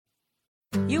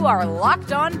You are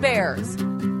Locked On Bears,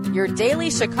 your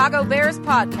daily Chicago Bears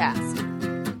podcast.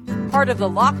 Part of the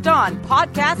Locked On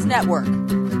Podcast Network,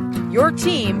 your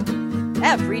team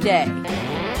every day.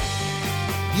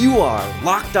 You are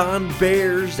Locked On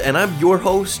Bears, and I'm your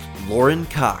host, Lauren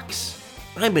Cox.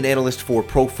 I'm an analyst for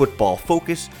Pro Football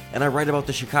Focus, and I write about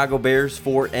the Chicago Bears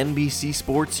for NBC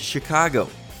Sports Chicago.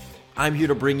 I'm here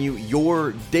to bring you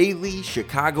your daily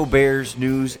Chicago Bears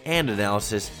news and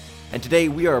analysis, and today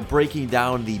we are breaking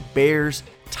down the Bears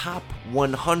Top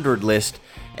 100 list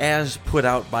as put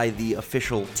out by the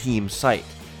official team site.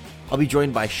 I'll be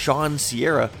joined by Sean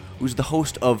Sierra, who's the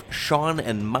host of Sean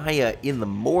and Maya in the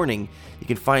Morning. You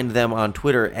can find them on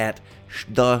Twitter at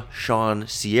the Sean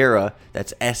Sierra.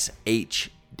 That's SHAWNSIERRA.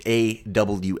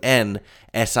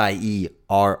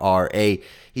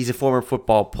 He's a former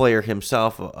football player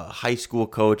himself, a high school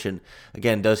coach, and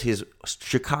again does his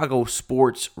Chicago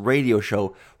sports radio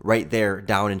show right there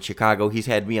down in Chicago. He's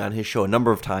had me on his show a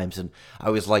number of times, and I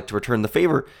always like to return the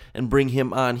favor and bring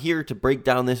him on here to break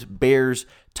down this Bears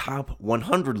Top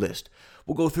 100 list.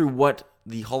 We'll go through what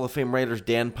the Hall of Fame writers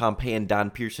Dan Pompei and Don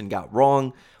Pearson got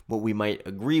wrong, what we might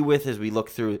agree with as we look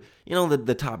through,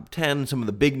 the top 10, some of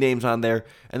the big names on there,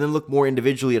 and then look more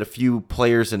individually at a few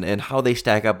players and how they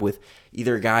stack up with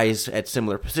either guys at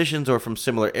similar positions or from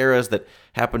similar eras that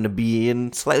happen to be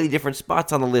in slightly different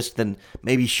spots on the list than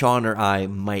maybe Sean or I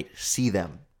might see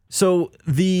them. So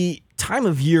the time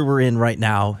of year we're in right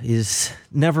now is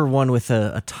never one with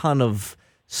a ton of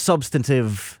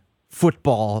substantive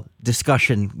football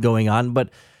discussion going on, but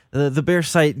the Bears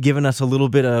site giving us a little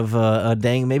bit of a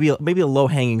dang, maybe a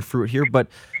low-hanging fruit here, but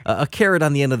a carrot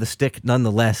on the end of the stick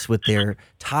nonetheless with their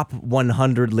top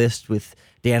 100 list with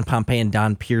Dan Pompei and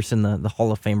Don Pearson, the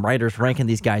Hall of Fame writers, ranking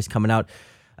these guys coming out.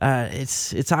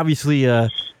 It's obviously an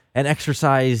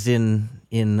exercise in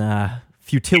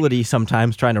futility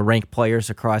sometimes, trying to rank players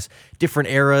across different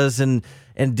eras and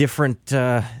different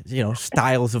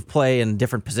styles of play and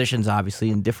different positions, obviously,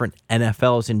 and different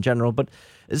NFLs in general, but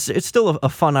it's still a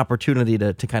fun opportunity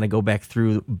to kind of go back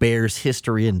through Bears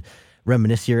history and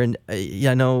reminisce here. And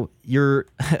I know you're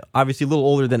obviously a little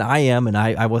older than I am, and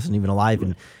I wasn't even alive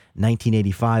in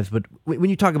 1985. But when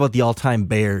you talk about the all-time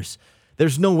Bears,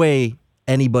 there's no way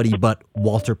anybody but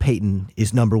Walter Payton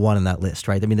is number one on that list,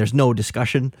 right? I mean, there's no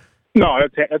discussion. No,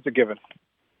 that's a given.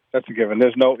 That's a given.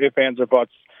 There's no ifs, ands, or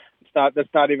buts. That's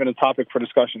not even a topic for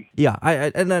discussion. Yeah,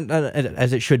 and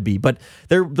as it should be. But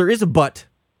there is a but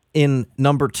in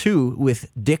number two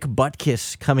with Dick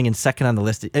Butkus coming in second on the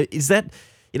list. Is that,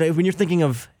 when you're thinking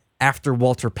of after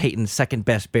Walter Payton's second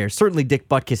best Bears, certainly Dick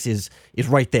Butkus is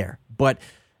right there. But,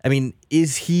 I mean,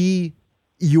 is he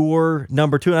your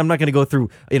number two? And I'm not going to go through,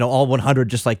 all 100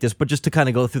 just like this, but just to kind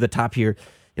of go through the top here.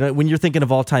 When you're thinking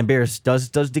of all-time Bears, does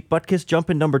Dick Butkus jump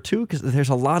in number two? Because there's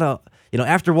a lot of,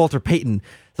 after Walter Payton,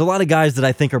 there's a lot of guys that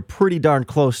I think are pretty darn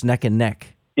close neck and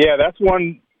neck. Yeah, that's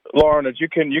one, Lauren, that you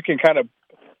can kind of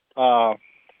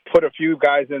put a few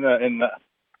guys in the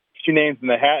few names in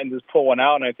the hat and just pull one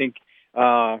out. And I think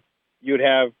you'd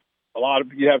have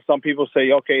some people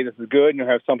say, okay, this is good, and you'll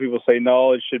have some people say,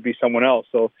 no, it should be someone else.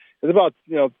 So there's about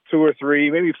two or three,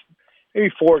 maybe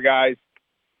four guys.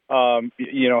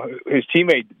 His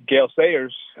teammate Gale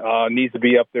Sayers needs to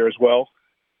be up there as well.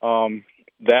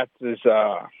 That is,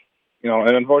 and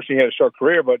unfortunately he had a short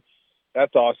career, but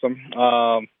that's awesome.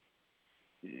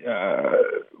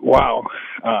 Wow.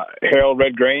 Harold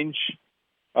Red Grange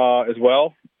as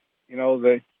well.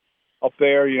 Up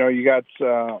there, you got,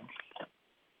 so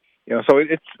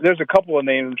there's a couple of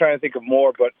names. I'm trying to think of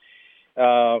more, but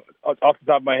off the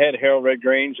top of my head, Harold Red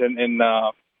Grange and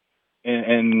the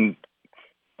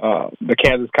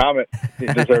Kansas Comet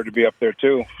deserve to be up there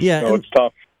too. Yeah, so it's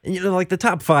tough. Like the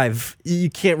top five, you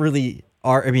can't really.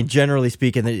 Generally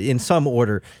speaking, in some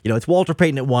order, it's Walter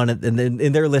Payton at one, and then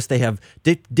in their list they have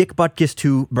Dick Butkus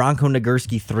 2, Bronco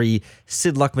Nagurski 3,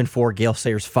 Sid Luckman 4, Gale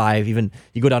Sayers 5. Even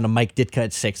you go down to Mike Ditka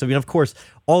at 6. Of course,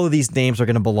 all of these names are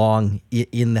going to belong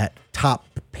in that top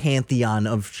pantheon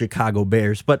of Chicago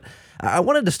Bears. But I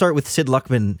wanted to start with Sid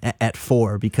Luckman at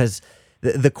 4 because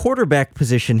the quarterback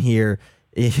position here,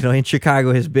 in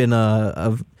Chicago has been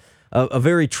a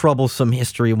very troublesome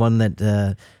history, one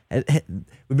that.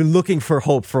 We've been looking for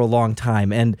hope for a long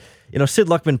time. And, Sid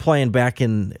Luckman playing back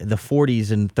in the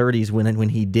 40s and 30s when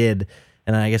he did,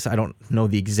 and I guess I don't know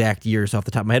the exact years off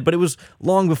the top of my head, but it was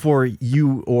long before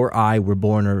you or I were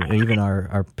born, or even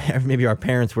maybe our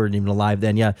parents weren't even alive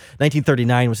then. Yeah,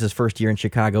 1939 was his first year in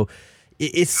Chicago.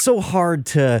 It's so hard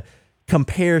to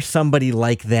compare somebody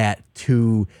like that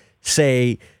to,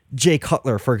 say, Jay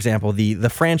Cutler, for example, the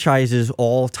franchise's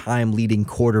all-time leading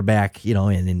quarterback,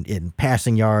 in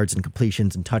passing yards and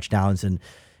completions and touchdowns and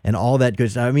all that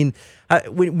good stuff. I mean,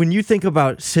 when you think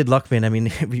about Sid Luckman, I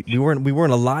mean, we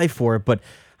weren't alive for it, but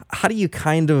how do you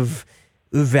kind of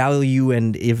value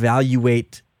and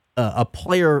evaluate a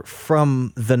player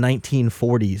from the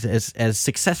 1940s as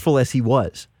successful as he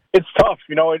was? It's tough.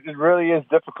 It really is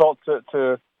difficult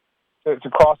to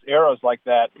cross eras like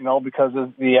that, because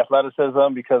of the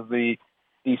athleticism, because the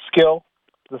skill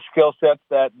sets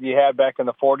that you had back in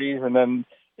the 40s and then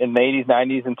in the 80s,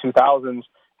 90s, and 2000s,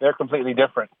 they're completely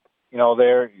different.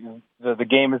 The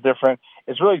game is different.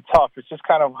 It's really tough. It's just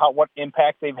kind of what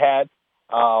impact they've had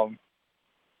on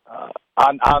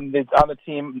the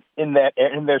team in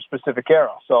their specific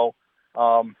era. So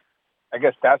I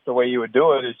guess that's the way you would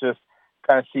do it, is just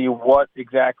kind of see what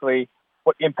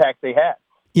impact they had.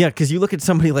 Yeah, because you look at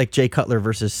somebody like Jay Cutler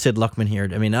versus Sid Luckman here.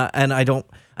 I mean, and I don't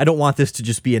want this to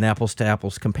just be an apples to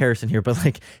apples comparison here, but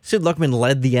like Sid Luckman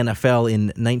led the NFL in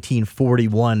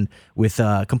 1941 with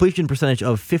a completion percentage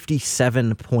of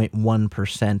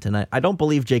 57.1%, and I don't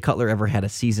believe Jay Cutler ever had a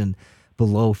season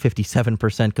below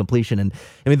 57% completion. And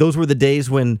I mean, those were the days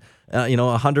when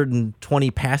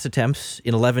 120 pass attempts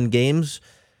in 11 games.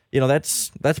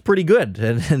 That's pretty good,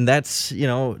 and that's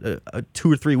 2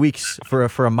 or 3 weeks for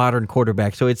a modern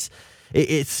quarterback. So it's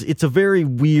a very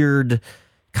weird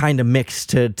kind of mix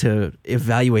to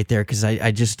evaluate there, because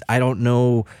I don't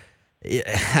know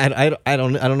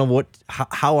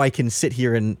how I can sit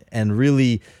here and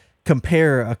really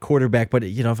compare a quarterback. But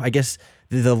I guess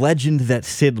the legend that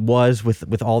Sid was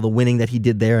with all the winning that he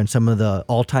did there and some of the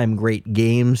all-time great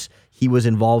games he was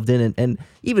involved in, and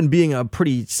even being a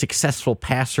pretty successful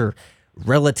passer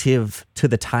relative to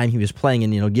the time he was playing,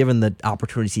 and given the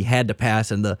opportunities he had to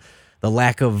pass and the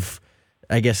lack of,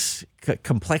 I guess,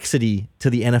 complexity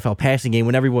to the NFL passing game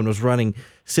when everyone was running,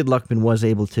 Sid Luckman was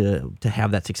able to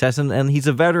have that success, and he's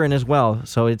a veteran as well.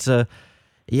 So it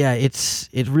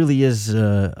really is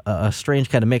a strange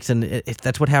kind of mix, and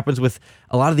that's what happens with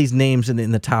a lot of these names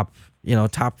in the top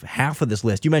half of this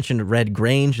list. You mentioned Red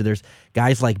Grange. There's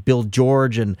guys like Bill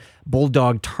George and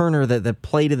Bulldog Turner that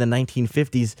played in the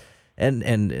 1950s and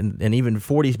even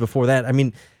 40s before that. I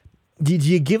mean, did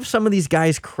you give some of these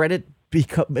guys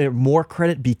more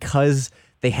credit because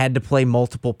they had to play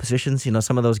multiple positions?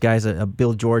 Some of those guys,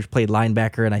 Bill George played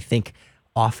linebacker and I think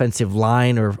offensive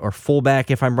line or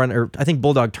fullback, if I'm running, or I think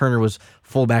Bulldog Turner was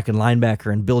fullback and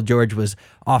linebacker, and Bill George was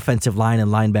offensive line and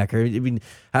linebacker. I mean,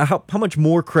 how much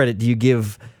more credit do you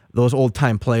give those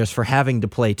old-time players for having to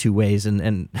play two ways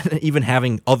and even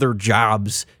having other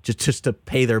jobs just to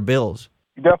pay their bills?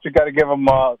 You definitely got to give them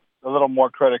a little more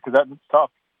credit, because that's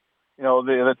tough.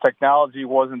 The technology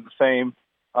wasn't the same.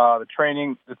 The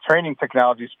training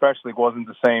technology especially wasn't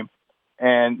the same.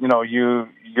 And, you're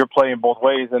playing both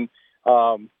ways, and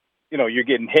you're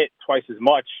getting hit twice as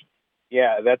much.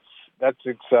 Yeah, you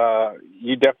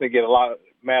definitely get a lot of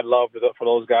mad love for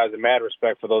those guys and mad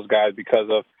respect for those guys because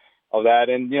of that.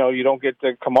 And you don't get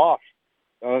to come off.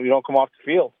 You don't come off the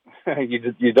field.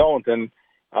 you don't. And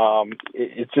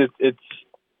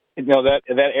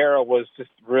that era was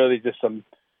just really just some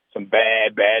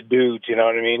bad dudes. You know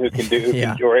what I mean?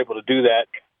 Who are able to do that.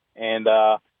 And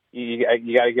you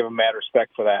got to give them mad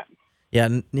respect for that. Yeah,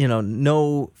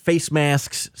 no face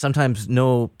masks, sometimes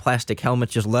no plastic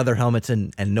helmets, just leather helmets,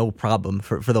 and no problem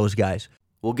for those guys.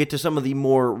 We'll get to some of the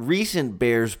more recent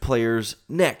Bears players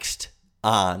next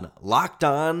on Locked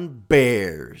On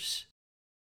Bears.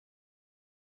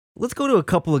 Let's go to a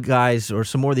couple of guys, or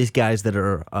some more of these guys that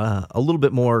are a little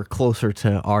bit more closer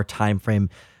to our time frame.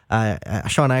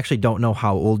 Sean, I actually don't know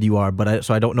how old you are,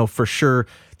 so I don't know for sure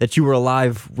that you were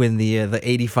alive when the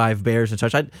 '85 Bears and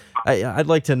such. I'd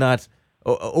like to not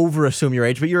over-assume your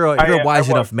age, but you're a wise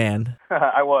enough man.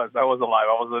 I was alive. I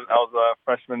was a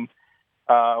freshman.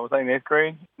 Was I in 8th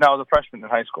grade? No, I was a freshman in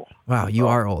high school. Wow, you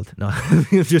are old. No,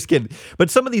 just kidding.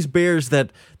 But some of these Bears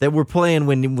that were playing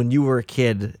when you were a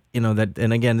kid, that,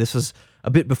 and again, this was a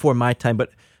bit before my time,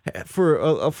 but for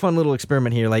a fun little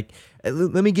experiment here, like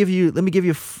let me give you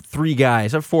 3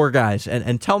 guys or 4 guys,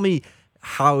 and tell me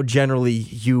how generally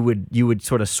you would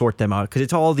sort of sort them out, because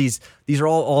it's all these are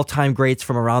all-time greats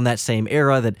from around that same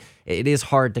era that it is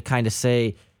hard to kind of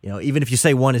say, even if you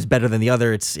say one is better than the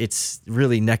other, it's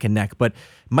really neck and neck. But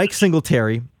Mike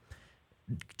Singletary,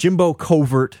 Jimbo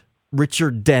Covert,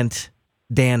 Richard Dent,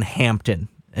 Dan Hampton.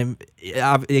 And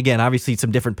again, obviously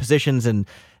some different positions and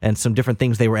some different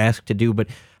things they were asked to do, but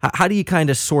how do you kind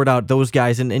of sort out those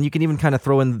guys? And you can even kind of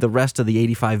throw in the rest of the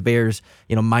 '85 Bears,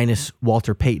 minus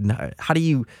Walter Payton. How do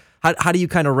you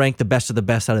kind of rank the best of the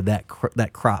best out of that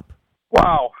crop?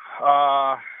 Wow,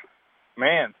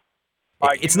 man.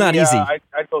 It's not easy.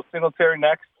 I'd go Singletary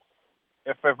next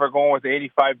if we're going with the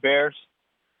 85 Bears.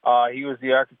 He was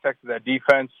the architect of that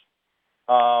defense.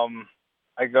 I'd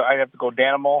have to go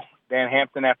Dan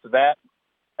Hampton after that.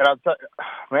 And I'll tell you,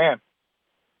 man,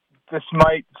 this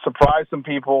might surprise some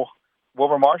people.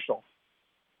 Wilbur Marshall.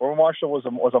 Wilbur Marshall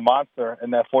was a monster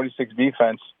in that 46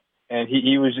 defense, and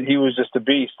he was just a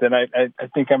beast. And I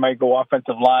think I might go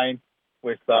offensive line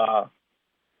with Van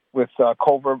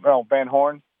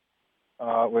Horn,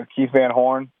 with Keith Van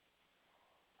Horn.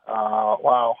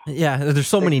 Wow. Yeah, there's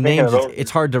so many names.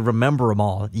 It's hard to remember them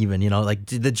all. Even like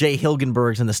the Jay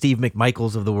Hilgenbergs and the Steve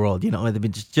McMichaels of the world. I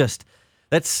mean, just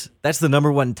that's the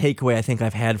number one takeaway I think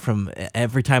I've had from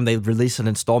every time they release an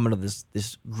installment of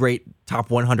this great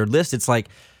top 100 list. It's like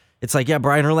yeah,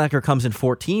 Brian Urlacher comes in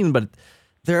 14, but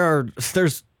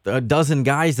there's a dozen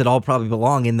guys that all probably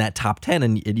belong in that top 10,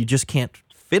 and you just can't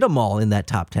fit them all in that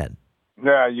top 10.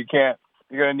 Yeah, you can't.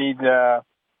 You're going to need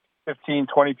 15,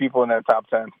 20 people in that top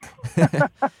 10.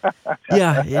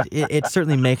 Yeah, it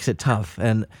certainly makes it tough.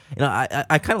 And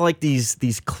I kind of like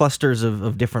these clusters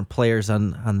of different players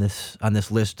on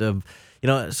this list of,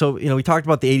 so we talked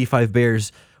about the 85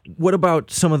 Bears. What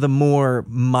about some of the more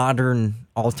modern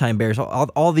all-time Bears?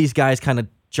 All these guys kind of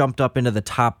jumped up into the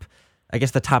top, I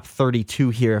guess the top 32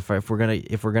 here if we're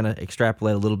gonna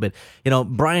extrapolate a little bit.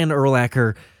 Brian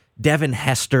Urlacher, Devin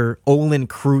Hester, Olin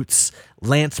Kreutz,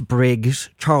 Lance Briggs,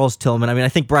 Charles Tillman. I mean, I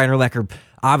think Brian Urlacher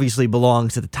obviously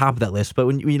belongs at the top of that list. But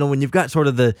when you've got sort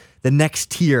of the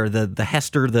next tier, the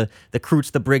Hester, the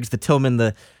Kreutz, the Briggs, the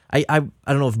Tillman, I don't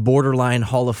know if borderline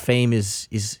Hall of Fame is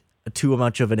too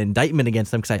much of an indictment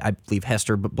against them, because I believe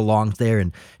Hester belongs there,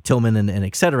 and Tillman and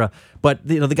et cetera. But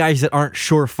the guys that aren't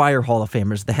surefire Hall of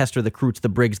Famers, the Hester, the Kreutz, the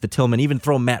Briggs, the Tillman, even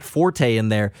throw Matt Forte in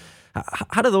there.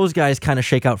 How do those guys kind of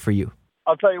shake out for you?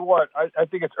 I'll tell you what, I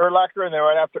think it's Urlacher, and then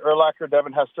right after Urlacher,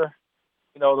 Devin Hester.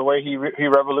 The way he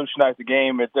revolutionized the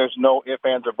game, there's no ifs,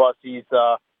 ands, or buts. He's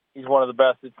one of the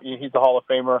best. He's a Hall of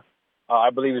Famer. I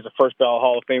believe he's a first ballot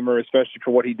Hall of Famer, especially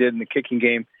for what he did in the kicking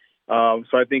game.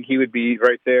 So I think he would be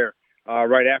right there.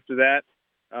 Right after that,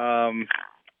 I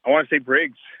want to say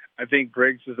Briggs. I think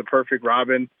Briggs is the perfect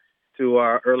Robin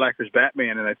to Urlacher's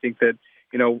Batman, and I think that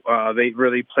they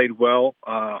really played well,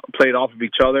 played off of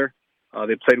each other.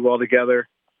 They played well together,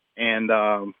 and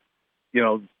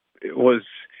it was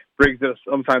Briggs that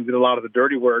sometimes did a lot of the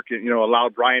dirty work.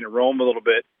 Allowed Brian to roam a little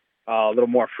bit, a little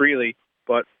more freely.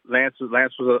 But Lance was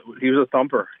a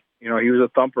thumper. He was a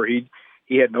thumper.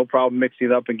 He had no problem mixing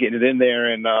it up and getting it in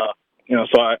there, and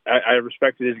so I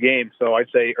respected his game. So I'd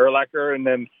say Urlacher, and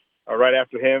then right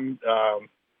after him,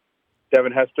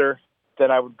 Devin Hester. Then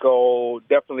I would go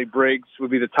definitely Briggs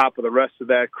would be the top of the rest of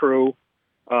that crew.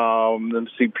 Then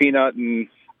see Peanut, and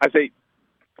I say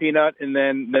Peanut, and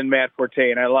then Matt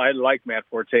Forte, and I like Matt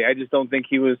Forte. I just don't think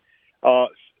he was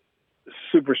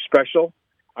super special.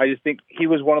 I just think he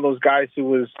was one of those guys who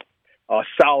was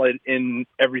solid in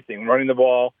everything, running the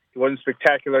ball. He wasn't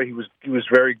spectacular. He was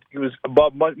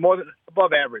above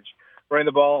average, running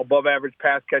the ball, above average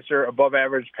pass catcher, above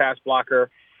average pass blocker,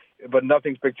 but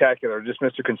nothing spectacular, just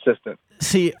Mr. Consistent.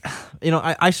 See,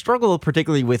 I struggle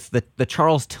particularly with the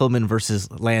Charles Tillman versus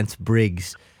Lance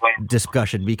Briggs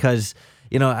discussion, because,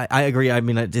 I agree. I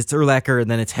mean, it's Urlacher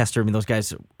and then it's Hester. I mean, those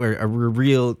guys are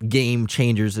real game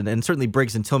changers, and certainly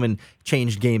Briggs and Tillman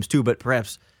changed games too, but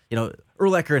perhaps,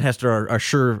 Urlacher and Hester are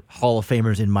sure Hall of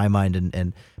Famers in my mind,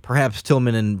 and perhaps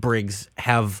Tillman and Briggs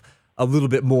have a little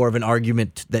bit more of an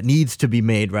argument that needs to be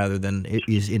made rather than it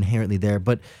is inherently there.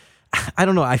 But I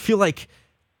don't know. I feel like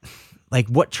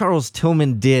what Charles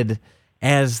Tillman did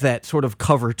as that sort of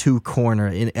cover two corner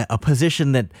in a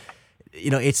position that,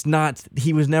 it's not,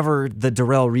 he was never the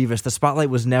Darrelle Revis. The spotlight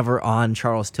was never on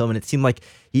Charles Tillman. It seemed like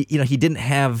he didn't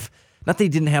have, not that he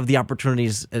didn't have the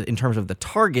opportunities in terms of the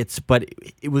targets, but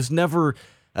it was never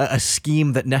a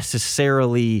scheme that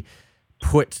necessarily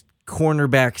put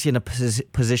cornerbacks in a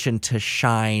position to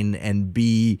shine and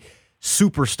be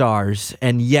superstars.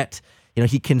 And yet,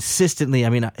 he consistently, I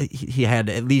mean, he had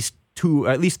at least 3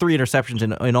 interceptions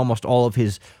in almost all of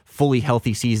his fully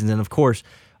healthy seasons. And of course,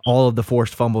 all of the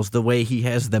forced fumbles, the way he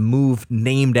has the move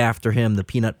named after him, the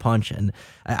peanut punch. And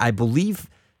I believe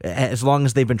as long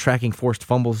as they've been tracking forced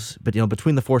fumbles, but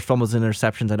between the forced fumbles and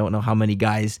interceptions, I don't know how many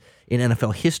guys in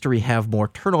NFL history have more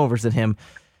turnovers than him.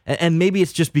 And maybe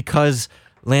it's just because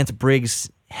Lance Briggs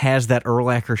has that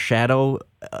Urlacher shadow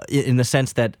in the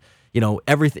sense that,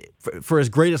 everything, for as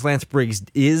great as Lance Briggs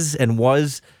is and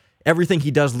was, everything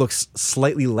he does looks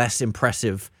slightly less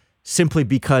impressive simply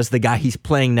because the guy he's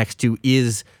playing next to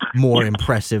is more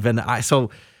impressive. And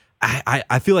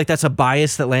I feel like that's a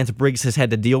bias that Lance Briggs has had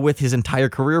to deal with his entire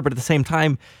career, but at the same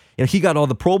time, he got all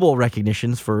the Pro Bowl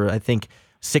recognitions for, I think,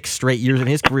 6 straight years in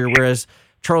his career, whereas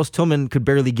Charles Tillman could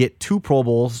barely get 2 Pro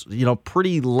Bowls,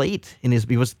 pretty late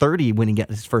he was 30 when he got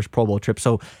his first Pro Bowl trip.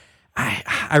 So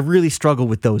I really struggle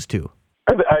with those two.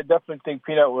 I definitely think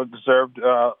Peanut would deserved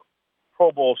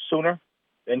Pro Bowl sooner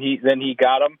than he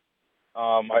got them.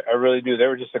 I really do. There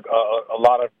were just a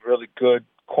lot of really good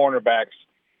cornerbacks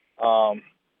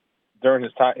during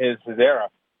his era.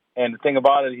 And the thing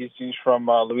about it, he's from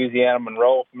Louisiana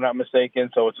Monroe, if I'm not mistaken.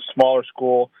 So it's a smaller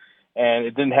school, and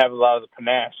it didn't have a lot of the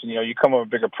panache. And, you come with a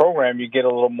bigger program, you get a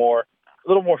little more.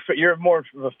 You're more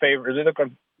of a favor. They look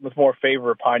with more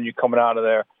favor upon you coming out of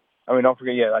there. I mean, don't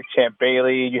forget, like Champ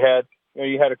Bailey. You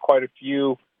had quite a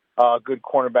few good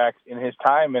cornerbacks in his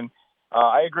time, and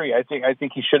I agree. I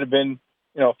think he should have been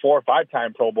 4 or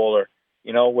 5-time Pro Bowler.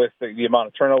 With the amount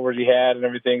of turnovers he had and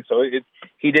everything. So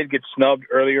he did get snubbed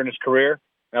earlier in his career.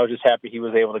 And I was just happy he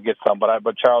was able to get some.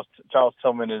 But Charles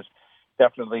Tillman is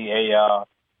definitely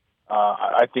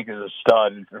I think is a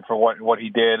stud for what he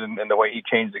did and the way he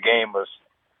changed the game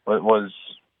was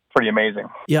pretty amazing.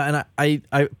 Yeah, and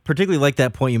I particularly like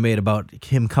that point you made about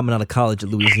him coming out of college at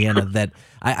Louisiana. That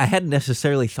I hadn't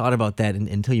necessarily thought about that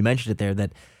until you mentioned it there.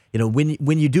 That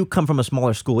when you do come from a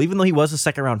smaller school, even though he was a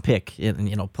second-round pick,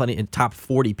 plenty top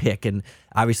 40 pick, and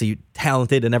obviously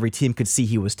talented, and every team could see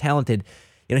he was talented,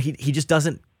 he just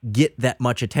doesn't get that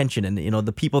much attention. And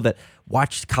the people that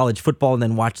watched college football and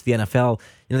then watched the NFL,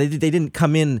 they didn't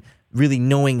come in really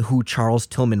knowing who Charles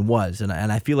Tillman was. And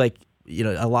I feel like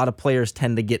a lot of players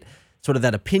tend to get sort of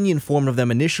that opinion formed of them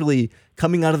initially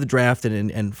coming out of the draft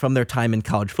and from their time in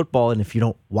college football. And if you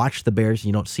don't watch the Bears,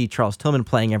 you don't see Charles Tillman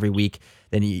playing every week,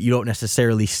 then you don't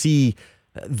necessarily see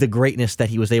the greatness that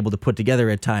he was able to put together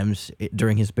at times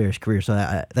during his Bears career. So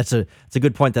that's a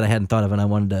good point that I hadn't thought of, and I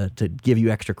wanted to give you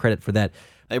extra credit for that.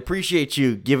 I appreciate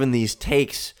you giving these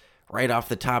takes right off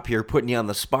the top here, putting you on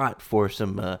the spot for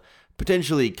some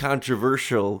potentially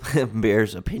controversial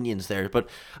Bears opinions there. But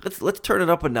let's turn it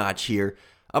up a notch here.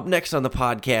 Up next on the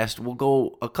podcast, we'll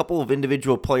go a couple of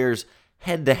individual players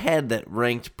head-to-head that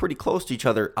ranked pretty close to each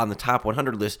other on the top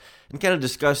 100 list and kind of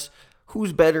discuss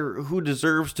who's better, who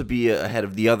deserves to be ahead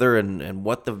of the other, and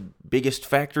what the biggest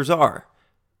factors are.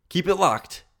 Keep it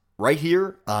locked right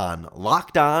here on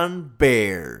Locked On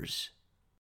Bears.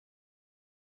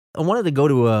 I wanted to go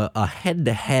to a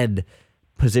head-to-head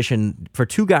position for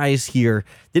 2 guys here.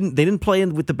 They didn't play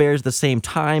with the Bears at the same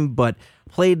time, but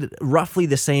played roughly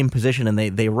the same position, and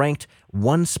they ranked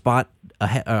 1 spot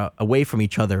away from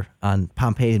each other on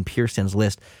Pompey and Pearson's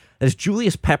list. That is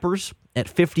Julius Peppers at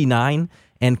 59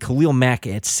 and Khalil Mack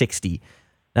at 60.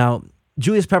 Now,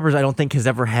 Julius Peppers, I don't think, has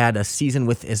ever had a season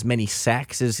with as many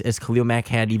sacks as Khalil Mack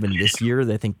had even this year.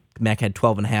 I think Mack had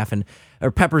 12.5,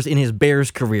 or Peppers in his Bears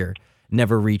career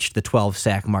never reached the 12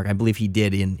 sack mark. I believe he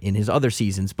did in his other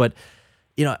seasons. But,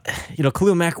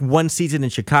 Khalil Mack, 1 season in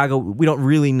Chicago, we don't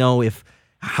really know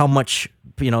how much,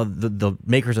 the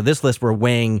makers of this list were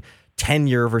weighing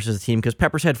tenure versus the team, because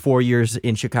Peppers had 4 years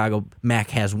in Chicago, Mack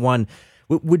has 1.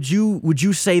 Would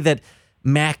you say that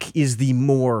Mack is the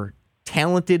more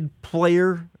talented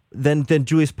player than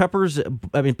Julius Peppers?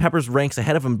 I mean, Peppers ranks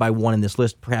ahead of him by 1 in this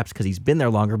list, perhaps because he's been there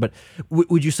longer, but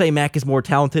would you say Mack is more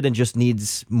talented and just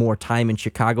needs more time in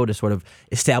Chicago to sort of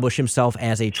establish himself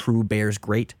as a true Bears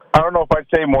great? I don't know if I'd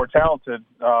say more talented.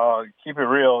 Keep it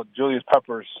real, Julius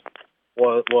Peppers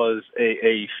was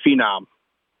a phenom.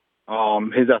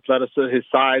 His athleticism, his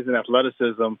size and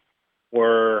athleticism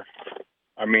were,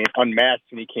 unmatched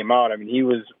when he came out. He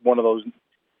was one of those,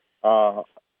 I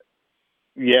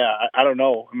don't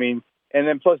know. And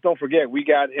then plus don't forget, we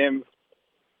got him,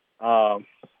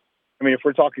 if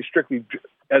we're talking strictly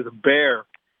as a Bear,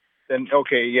 then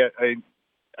okay, yeah,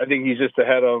 I think he's just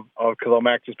ahead of Khalil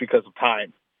Mack just because of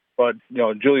time. But,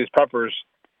 Julius Peppers,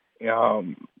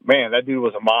 man, that dude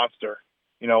was a monster,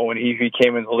 when he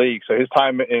came in the league. So his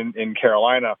time in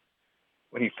Carolina,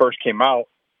 when he first came out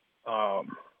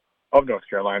of North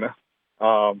Carolina,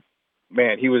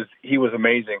 man, he was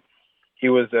amazing. He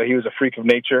was a freak of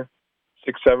nature,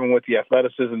 6'7" with the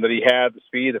athleticism that he had, the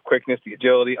speed, the quickness, the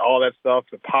agility, all that stuff,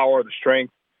 the power, the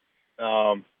strength.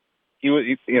 He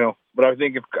was, but I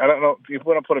think if you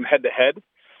want to put him head to head,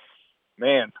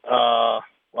 man,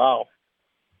 wow.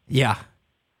 Yeah.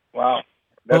 Wow.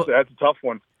 That's a tough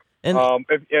one. And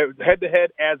if head to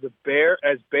head as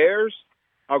Bears,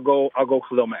 I'll go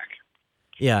Khalil Mack.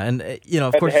 Yeah, and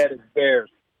of course, head to head as Bears.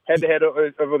 Head to head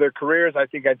over their careers, I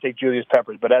think I'd take Julius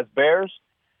Peppers. But as Bears,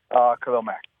 Khalil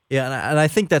Mack. Yeah, and I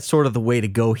think that's sort of the way to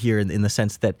go here in the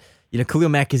sense that, Khalil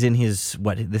Mack is in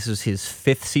this is his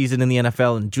 5th season in the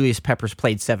NFL, and Julius Peppers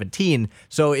played 17,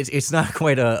 so it's not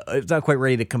quite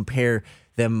ready to compare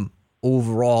them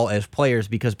overall as players,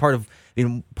 because part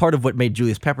of what made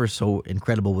Julius Peppers so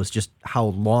incredible was just how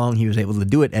long he was able to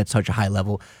do it at such a high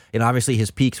level. And obviously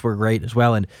his peaks were great as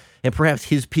well, and perhaps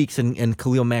his peaks and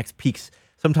Khalil Mack's peaks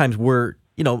sometimes were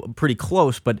pretty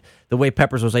close, but the way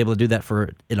Peppers was able to do that for,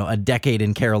 a decade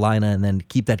in Carolina and then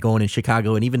keep that going in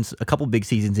Chicago and even a couple big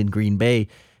seasons in Green Bay,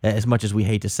 as much as we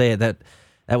hate to say it, that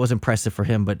was impressive for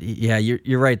him. But yeah,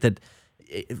 you're right that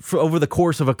over the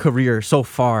course of a career so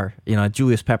far,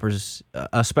 Julius Peppers,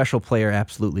 a special player,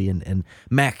 absolutely. And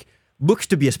Mack looks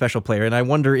to be a special player. And I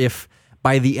wonder if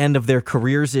by the end of their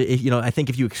careers, I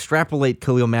think if you extrapolate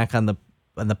Khalil Mack on the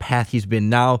path he's been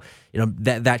now,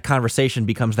 that conversation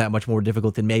becomes that much more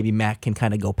difficult, and maybe Mack can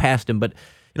kind of go past him. But,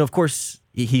 of course,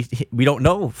 we don't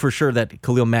know for sure that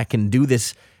Khalil Mack can do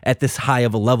this at this high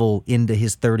of a level into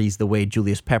his 30s the way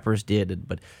Julius Peppers did.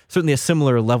 But certainly a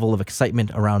similar level of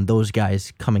excitement around those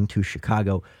guys coming to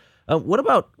Chicago. What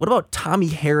about Tommy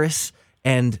Harris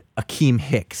and Akeem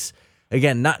Hicks?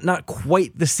 Again, not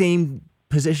quite the same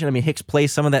position. I mean, Hicks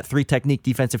plays some of that 3-technique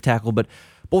defensive tackle, but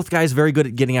both guys very good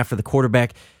at getting after the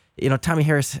quarterback. Tommy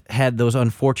Harris had those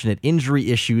unfortunate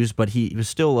injury issues, but he was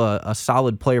still a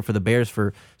solid player for the Bears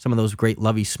for some of those great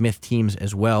Lovie Smith teams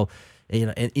as well.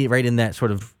 And right in that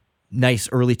sort of nice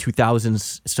early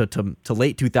 2000s to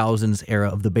late 2000s era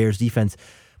of the Bears defense.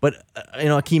 But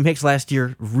Akeem Hicks last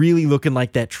year really looking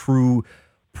like that true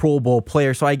Pro Bowl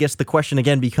player. So I guess the question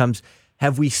again becomes: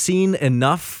 have we seen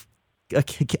enough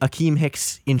Akeem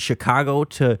Hicks in Chicago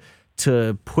to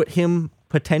put him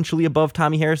potentially above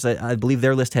Tommy Harris? I believe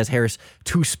their list has Harris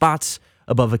 2 spots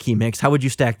above Akeem Hicks. How would you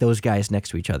stack those guys next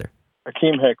to each other?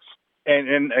 Akeem Hicks,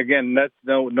 and again, that's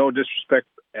no disrespect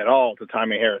at all to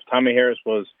Tommy Harris. Tommy Harris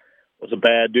was a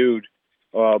bad dude,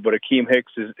 but Akeem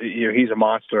Hicks is he's a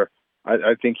monster.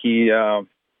 I think he's a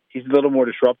little more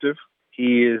disruptive.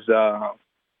 He is a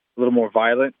little more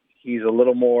violent. He's a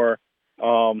little more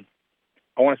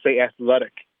I want to say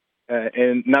athletic.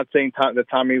 And not saying that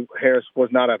Tommy Harris was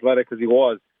not athletic, because he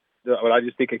was, but I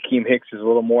just think Akeem Hicks is a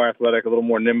little more athletic, a little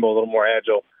more nimble, a little more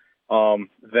agile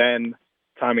than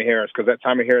Tommy Harris, because that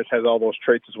Tommy Harris has all those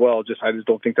traits as well. I just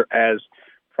don't think they're as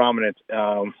prominent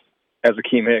as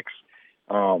Akeem Hicks.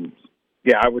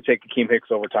 I would take Akeem Hicks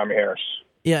over Tommy Harris.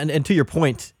 Yeah, and to your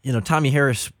point, Tommy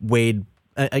Harris weighed.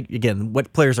 Again,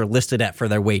 what players are listed at for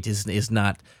their weight is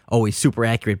not always super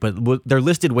accurate, but their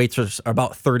listed weights are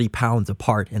about 30 pounds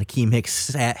apart, and Akeem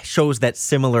Hicks shows that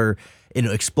similar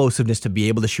explosiveness to be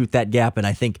able to shoot that gap, and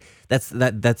I think that's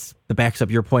backs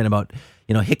up your point about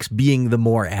Hicks being the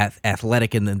more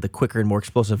athletic and the quicker and more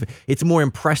explosive. It's more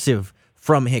impressive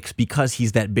from Hicks because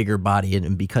he's that bigger body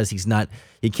and because he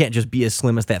can't just be as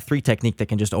slim as that 3-technique that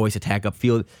can just always attack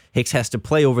upfield. Hicks has to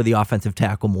play over the offensive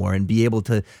tackle more and be able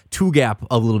to 2-gap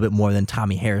a little bit more than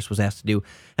Tommy Harris was asked to do.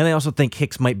 And I also think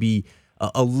Hicks might be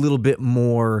a little bit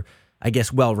more, I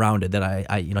guess, well-rounded. That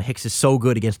Hicks is so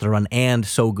good against the run and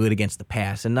so good against the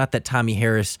pass. And not that Tommy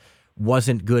Harris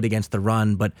wasn't good against the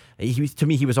run, but to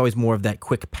me he was always more of that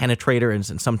quick penetrator.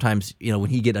 And sometimes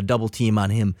when he get a double team on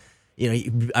him,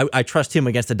 I trust him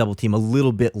against a double team a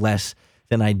little bit less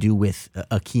than I do with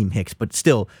Akeem Hicks. But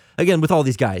still, again, with all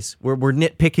these guys, we're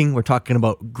nitpicking. We're talking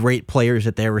about great players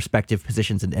at their respective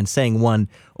positions, and saying one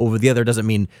over the other doesn't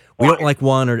mean we don't like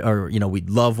one or we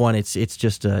love one. It's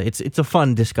just it's a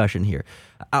fun discussion here.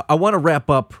 I want to wrap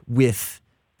up with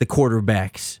the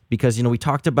quarterbacks because we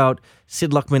talked about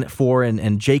Sid Luckman at 4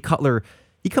 and Jay Cutler.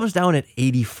 He comes down at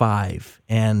 85,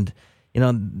 and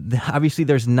obviously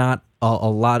there's not a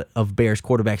lot of Bears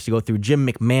quarterbacks to go through. Jim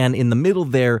McMahon in the middle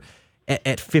there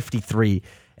at 53.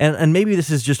 And maybe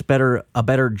this is just a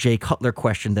better Jay Cutler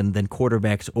question than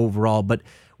quarterbacks overall. But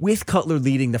with Cutler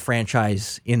leading the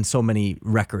franchise in so many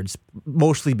records,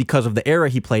 mostly because of the era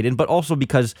he played in, but also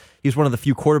because he was one of the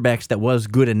few quarterbacks that was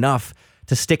good enough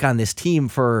to stick on this team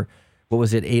for,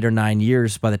 8 or 9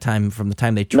 years from the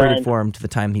time they traded for him to the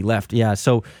time he left. Yeah,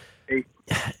 so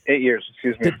 8 years,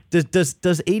 excuse me.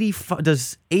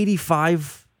 Does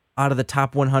 85 out of the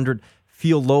top 100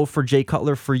 feel low for Jay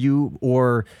Cutler for you,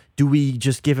 or do we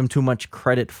just give him too much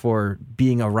credit for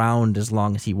being around as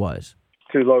long as he was?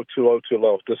 Too low.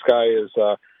 This guy is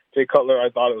Jay Cutler. I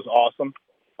thought it was awesome.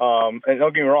 And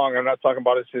don't get me wrong, I'm not talking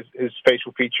about his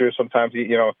facial features. Sometimes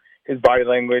his body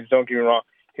language. Don't get me wrong,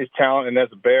 his talent. And as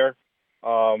a Bear,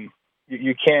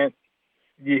 you can't.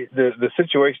 The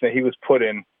situation that he was put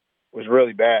in was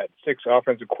really bad. 6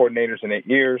 offensive coordinators in 8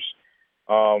 years.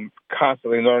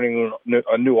 constantly learning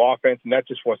a new offense, and that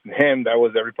just wasn't him. That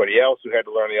was everybody else who had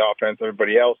to learn the offense,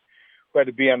 everybody else who had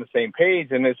to be on the same page,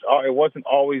 and it wasn't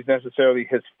always necessarily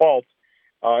his fault.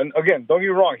 And again, don't get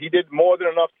me wrong, he did more than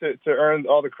enough to earn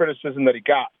all the criticism that he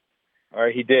got. All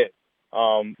right, he did.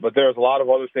 But there's a lot of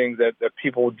other things that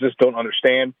people just don't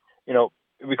understand,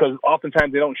 because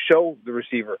oftentimes they don't show the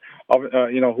receiver,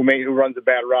 who runs a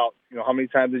bad route. How many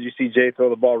times did you see Jay throw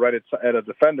the ball right at a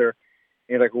defender?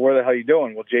 And you're like, well, where the hell are you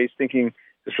doing? Well, Jay's thinking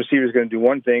this receiver is going to do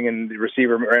one thing, and the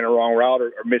receiver ran a wrong route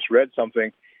or misread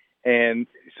something. And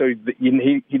so he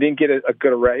didn't get a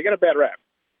good rap. He got a bad rap.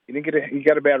 He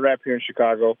got a bad rap here in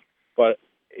Chicago, but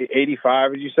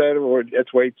 85, as you said, or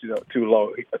that's way too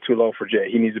low for Jay.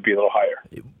 He needs to be a little higher.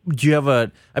 Do you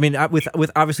have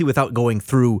with obviously without going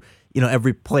through,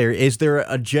 every player, is there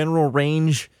a general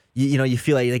range? You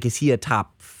feel like is he a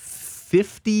top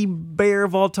 50 Bear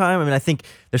of all time? I mean, I think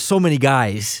there's so many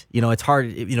guys, it's hard,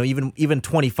 even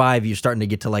 25, you're starting to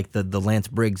get to like the Lance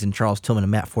Briggs and Charles Tillman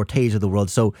and Matt Fortes of the world.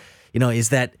 So, is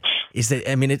that,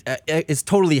 I mean, it's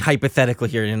totally hypothetical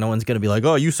here. No one's going to be like,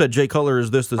 oh, you said Jay Cutler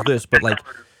is this, but like,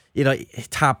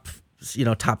 top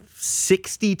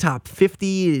 60, top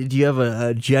 50, do you have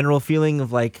a general feeling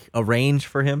of like a range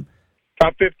for him?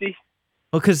 Top 50?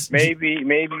 Well, because maybe,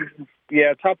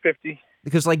 yeah, top 50.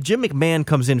 Because like Jim McMahon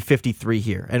comes in 53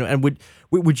 here, and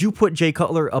would you put Jay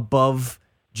Cutler above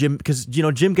Jim? Because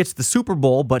Jim gets the Super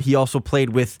Bowl, but he also played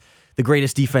with the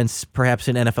greatest defense perhaps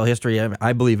in NFL history.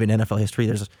 I believe in NFL history.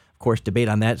 There's of course debate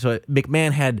on that. So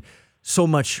McMahon had so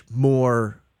much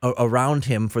more around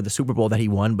him for the Super Bowl that he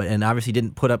won, and obviously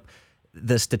didn't put up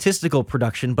the statistical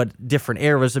production, but different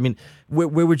eras. I mean, where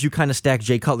would you kind of stack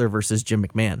Jay Cutler versus Jim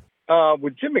McMahon?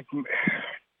 With Jim McMahon,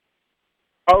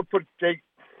 I would put Jay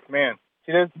McMahon.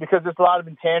 Because there's a lot of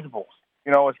intangibles,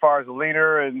 as far as a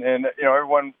leader and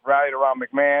everyone rallied around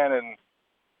McMahon,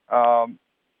 and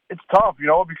it's tough,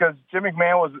 because Jim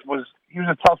McMahon was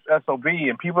a tough SOB,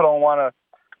 and people don't want to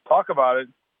talk about it.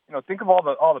 Think of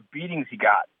all the beatings he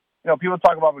got. People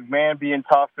talk about McMahon being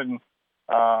tough, and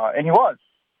he was,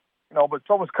 but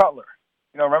so was Cutler.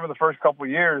 Remember the first couple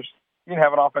of years, he didn't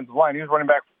have an offensive line. He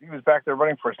was back there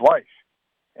running for his life,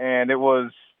 and it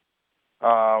was,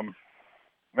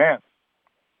 man.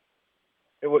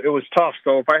 It was tough.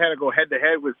 So if I had to go head to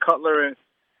head with Cutler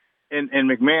and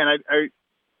McMahon,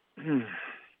 I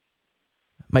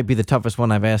might be the toughest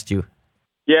one I've asked you.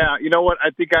 Yeah, you know what?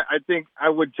 I think I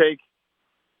would take,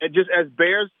 and just as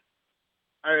Bears.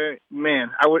 I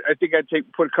think I'd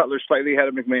put Cutler slightly ahead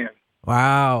of McMahon.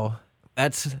 Wow,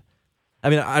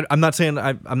 I'm not saying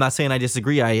I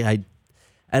disagree. I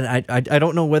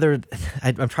don't know whether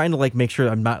I'm trying to like make sure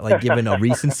I'm not like giving a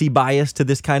recency bias to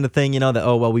this kind of thing,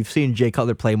 that, we've seen Jay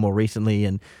Cutler play more recently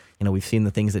and, we've seen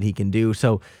the things that he can do.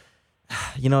 So,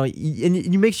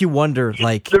 it makes you wonder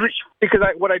like, because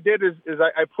what I did is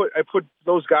I put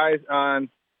those guys on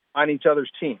each other's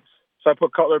teams. So I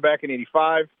put Cutler back in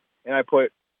 85 and I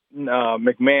put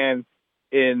McMahon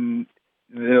in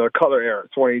the Cutler era,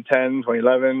 2010,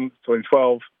 2011,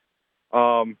 2012.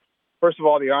 First of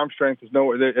all, the arm strength is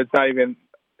nowhere. It's not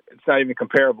even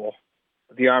comparable.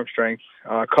 The arm strength,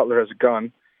 Cutler has a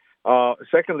gun.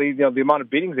 Secondly, the amount of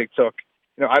beatings they took.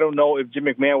 I don't know if Jim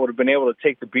McMahon would have been able to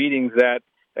take the beatings that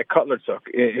Cutler took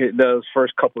in those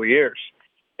first couple of years.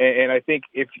 And I think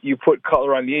if you put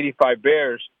Cutler on the 85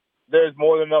 Bears, there's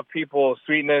more than enough people.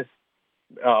 Sweetness,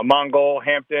 Mongol,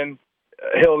 Hampton,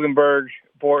 Hilgenberg,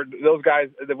 Ford, those guys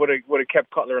that would have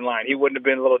kept Cutler in line. He wouldn't have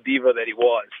been a little diva that he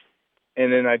was.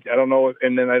 And then I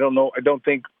don't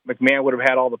think McMahon would have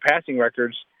had all the passing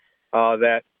records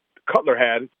that Cutler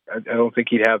had. I don't think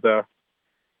he'd have the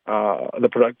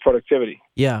productivity.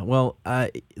 Yeah, well,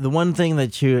 the one thing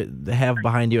that you have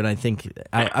behind you, and I think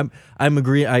I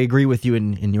agree with you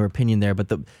in your opinion there. But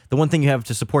the one thing you have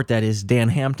to support that is Dan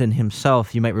Hampton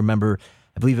himself. You might remember,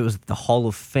 I believe it was the Hall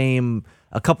of Fame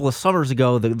a couple of summers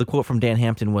ago. The quote from Dan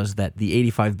Hampton was that the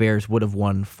 85 Bears would have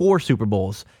won 4 Super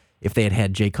Bowls if they had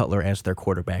had Jay Cutler as their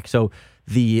quarterback. So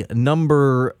the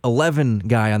number 11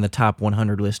 guy on the top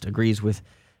 100 list agrees with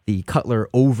the Cutler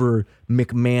over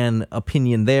McMahon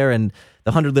opinion there. And the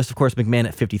 100 list, of course, McMahon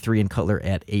at 53 and Cutler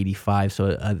at 85.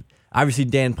 So obviously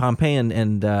Dan Pompei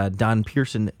and Don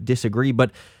Pearson disagree,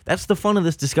 but that's the fun of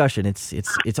this discussion.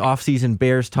 It's off-season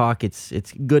Bears talk. It's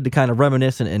good to kind of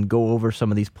reminisce and go over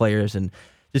some of these players and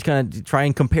just kind of try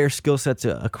and compare skill sets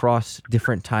across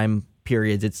different time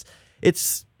periods.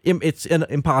 It's an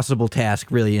impossible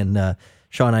task, really. And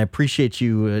Sean, I appreciate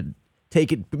you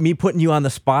me putting you on the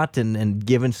spot and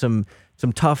giving some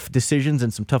tough decisions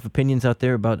and some tough opinions out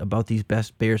there about these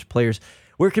best Bears players.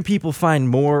 where can people find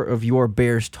more of your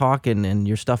Bears talk and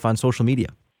your stuff on social media?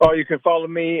 Oh, you can follow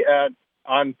me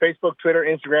on Facebook, Twitter,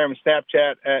 Instagram, and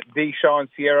Snapchat at the Sean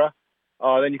Sierra.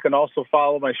 Then you can also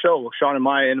follow my show, Sean and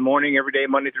Maya, in the morning, every day,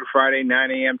 Monday through Friday,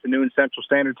 9 a.m. to noon Central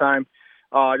Standard Time.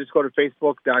 Just go to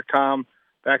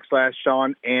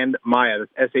Facebook.com/Sean and Maya.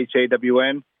 That's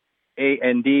SHAWNAND,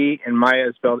 and Maya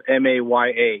is spelled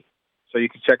MAYA. So you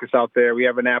can check us out there. We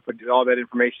have an app, all that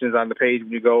information is on the page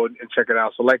when you go and check it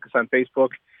out. So like us on Facebook,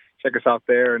 check us out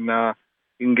there, and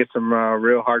you can get some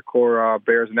real hardcore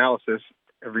Bears analysis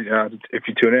if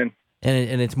you tune in.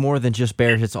 And it's more than just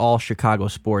Bears; it's all Chicago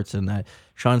sports. And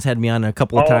Sean's had me on a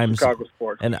couple of times. Chicago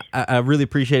sports. And I really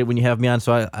appreciate it when you have me on.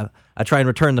 So I try and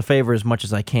return the favor as much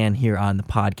as I can here on the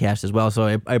podcast as well.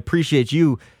 So I appreciate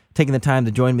you taking the time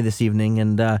to join me this evening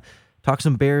and talk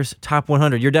some Bears top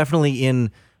 100. You're definitely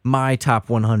in my top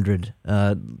 100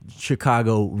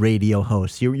 Chicago radio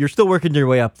hosts. You're still working your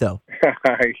way up, though.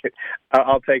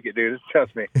 I'll take it, dude.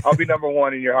 Trust me. I'll be number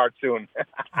one in your heart soon.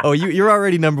 Oh, you're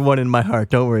already number one in my heart.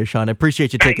 Don't worry, Sean. I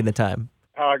appreciate you taking the time.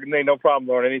 No problem,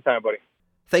 Lauren. Anytime, buddy.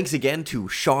 Thanks again to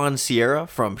Sean Sierra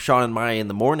from Sean and Maya in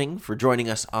the Morning for joining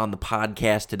us on the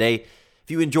podcast today. If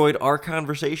you enjoyed our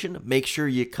conversation, make sure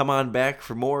you come on back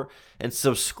for more and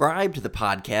subscribe to the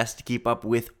podcast to keep up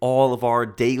with all of our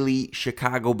daily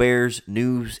Chicago Bears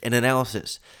news and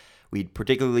analysis. We'd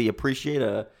particularly appreciate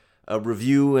a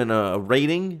review and a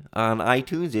rating on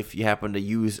iTunes if you happen to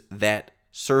use that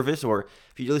service, or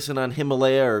if you listen on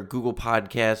Himalaya or Google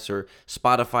Podcasts or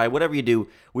Spotify, whatever you do,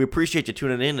 we appreciate you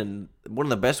tuning in. And one of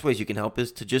the best ways you can help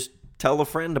is to just tell a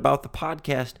friend about the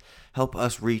podcast. Help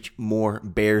us reach more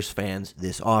Bears fans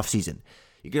this offseason.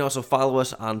 You can also follow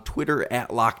us on Twitter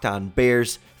at Locked On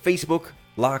Bears, Facebook,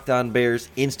 Locked On Bears,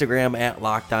 Instagram at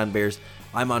Locked On Bears.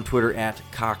 I'm on Twitter at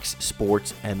Cox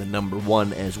Sports and the number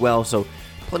 1 as well. So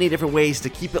plenty of different ways to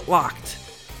keep it locked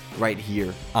right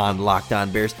here on Locked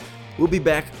On Bears. We'll be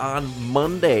back on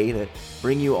Monday to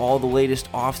bring you all the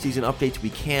latest offseason updates we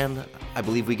can. I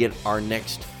believe we get our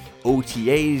next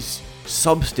OTAs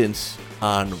substance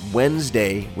on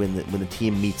Wednesday when the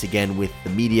team meets again with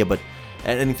the media. But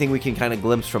anything we can kind of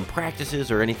glimpse from practices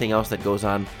or anything else that goes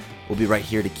on, we'll be right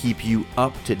here to keep you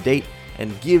up to date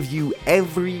and give you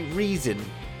every reason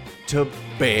to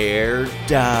bear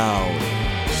down.